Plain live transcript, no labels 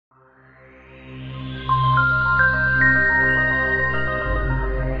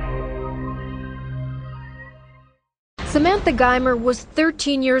Samantha Geimer was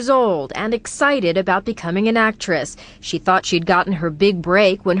 13 years old and excited about becoming an actress. She thought she'd gotten her big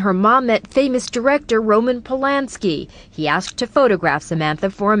break when her mom met famous director Roman Polanski. He asked to photograph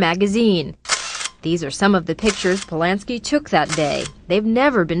Samantha for a magazine. These are some of the pictures Polanski took that day. They've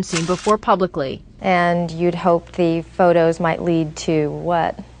never been seen before publicly. And you'd hope the photos might lead to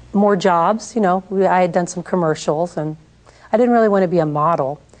what? More jobs, you know. I had done some commercials, and I didn't really want to be a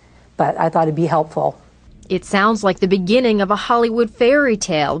model, but I thought it'd be helpful. It sounds like the beginning of a Hollywood fairy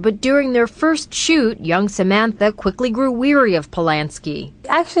tale, but during their first shoot, young Samantha quickly grew weary of Polanski.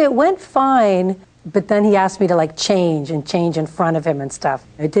 Actually, it went fine, but then he asked me to change in front of him and stuff.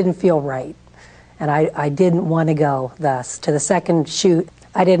 It didn't feel right, and I didn't want to go thus. To the second shoot,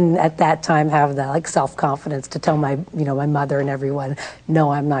 I didn't at that time have the self-confidence to tell my mother and everyone, no,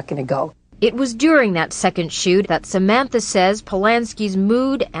 I'm not going to go. It was during that second shoot that Samantha says Polanski's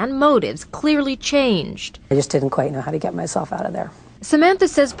mood and motives clearly changed. I just didn't quite know how to get myself out of there. Samantha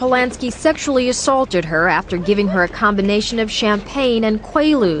says Polanski sexually assaulted her after giving her a combination of champagne and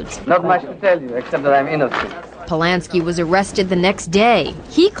Quaaludes. Not much to tell you, except that I'm innocent. Polanski was arrested the next day.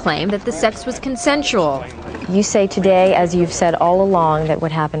 He claimed that the sex was consensual. You say today, as you've said all along, that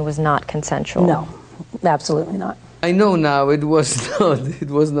what happened was not consensual. No, absolutely not. I know now it was not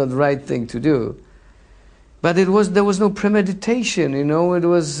the right thing to do, but there was no premeditation, it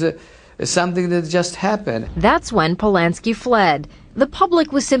was something that just happened. That's when Polanski fled. The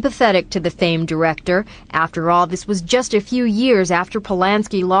public was sympathetic to the famed director. After all, this was just a few years after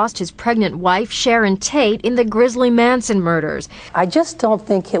Polanski lost his pregnant wife, Sharon Tate, in the grisly Manson murders. I just don't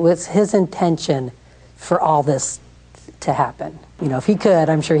think it was his intention for all this to happen. If he could,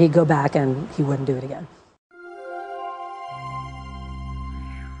 I'm sure he'd go back and he wouldn't do it again.